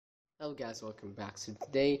Hello guys, welcome back. So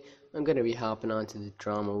today I'm going to be hopping onto the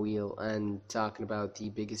drama wheel and talking about the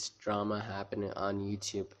biggest drama happening on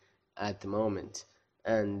YouTube at the moment,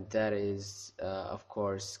 and that is of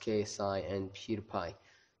course KSI and Pewdiepie.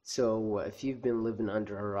 So if you've been living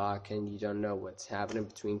under a rock and you don't know what's happening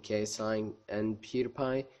between KSI and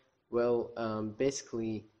Pewdiepie, well,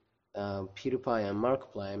 basically Pewdiepie and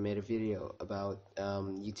Markiplier made a video about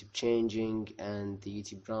YouTube changing and the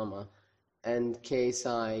YouTube drama, and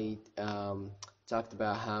KSI talked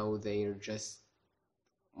about how they are just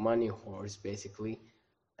money whores basically,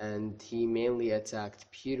 and he mainly attacked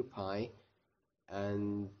Pewdiepie,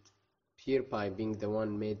 and Pewdiepie, being the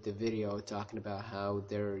one made the video talking about how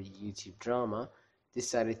their YouTube drama,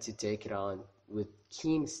 decided to take it on with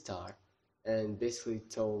Keemstar, and basically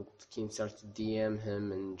told Keemstar to DM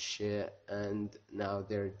him and shit, and now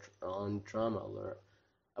they're on drama alert.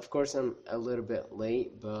 Of course, I'm a little bit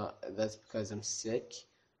late, but that's because I'm sick.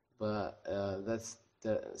 But that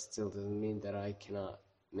still doesn't mean that I cannot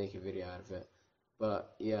make a video out of it.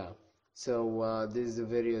 But yeah, so this is a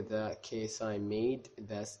video that KSI made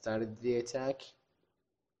that started the attack.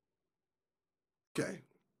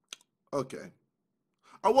 Okay.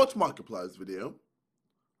 I watched Markiplier's video.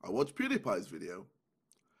 I watched PewDiePie's video.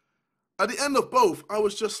 At the end of both, I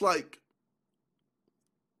was just like,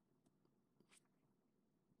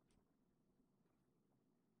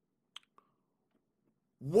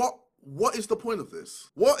 What is the point of this?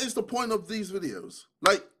 What is the point of these videos?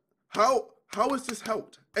 Like, how has this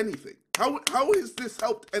helped anything? How has this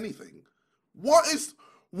helped anything? What is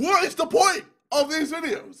the point of these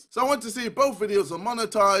videos? So I went to see if both videos are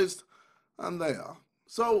monetized, and they are.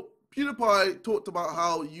 So PewDiePie talked about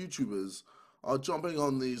how YouTubers are jumping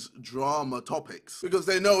on these drama topics because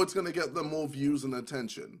they know it's going to get them more views and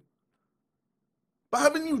attention. But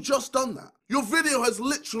haven't you just done that? Your video has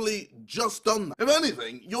literally just done that. If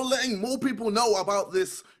anything, you're letting more people know about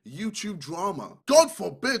this YouTube drama. God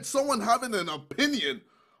forbid someone having an opinion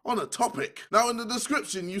on a topic. Now in the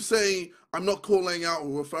description you say, I'm not calling out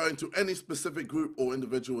or referring to any specific group or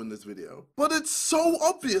individual in this video. But it's so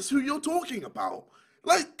obvious who you're talking about.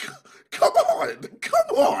 Like, come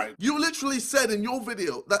on. You literally said in your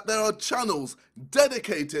video that there are channels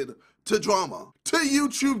dedicated to drama, to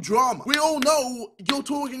YouTube drama. We all know you're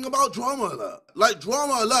talking about Drama Alert. Like,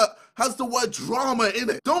 Drama Alert has the word drama in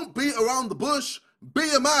it. Don't beat around the bush, be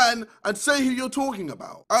a man and say who you're talking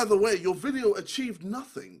about. Either way, your video achieved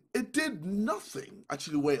nothing. It did nothing.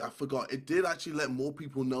 Actually, wait, I forgot. It did actually let more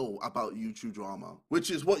people know about YouTube drama, which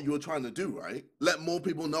is what you were trying to do, right? Let more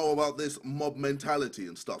people know about this mob mentality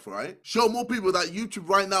and stuff, right? Show more people that YouTube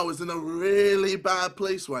right now is in a really bad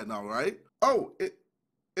place right now, right? Oh,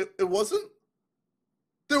 it wasn't?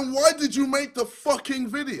 Then why did you make the fucking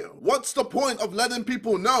video? What's the point of letting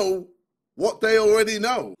people know what they already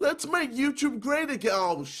know? Let's make YouTube great again.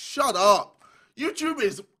 Oh, shut up. YouTube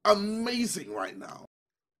is amazing right now.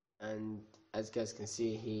 And as you guys can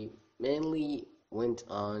see, he mainly went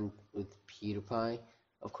on with Pewdiepie.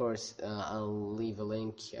 Of course, I'll leave a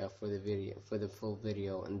link for the video, for the full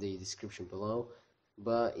video, in the description below.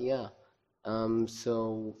 But yeah,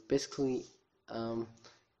 so basically,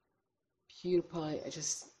 Pewdiepie, I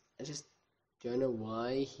just don't know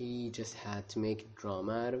why he just had to make a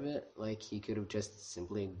drama out of it. Like, he could have just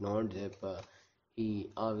simply ignored it, but he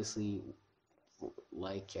obviously,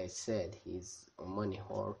 like I said, he's a money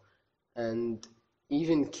whore. And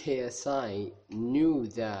even KSI knew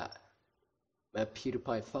that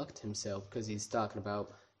Pewdiepie fucked himself, because he's talking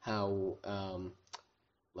about how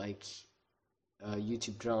like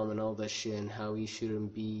YouTube drama and all that shit, and how he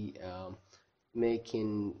shouldn't be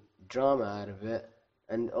making drama out of it,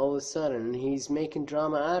 and all of a sudden he's making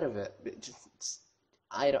drama out of it.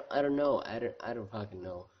 I don't know. I don't fucking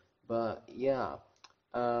know. But yeah,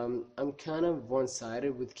 I'm kind of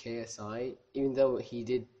one-sided with KSI, even though he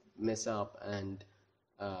did mess up and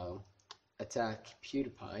attack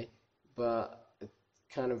PewDiePie. But it's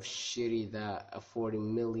kind of shitty that a 40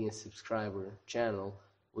 million subscriber channel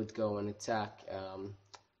would go and attack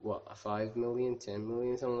what, a 5 million, 10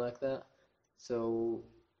 million, something like that. So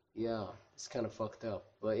yeah, it's kind of fucked up.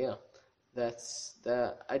 But yeah, that's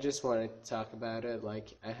that. I just wanted to talk about it.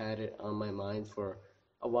 Like, I had it on my mind for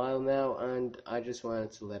a while now, and I just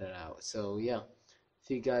wanted to let it out. So yeah, if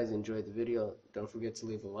you guys enjoyed the video, don't forget to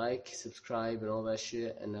leave a like, subscribe, and all that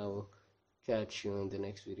shit, and I'll catch you in the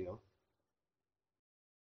next video.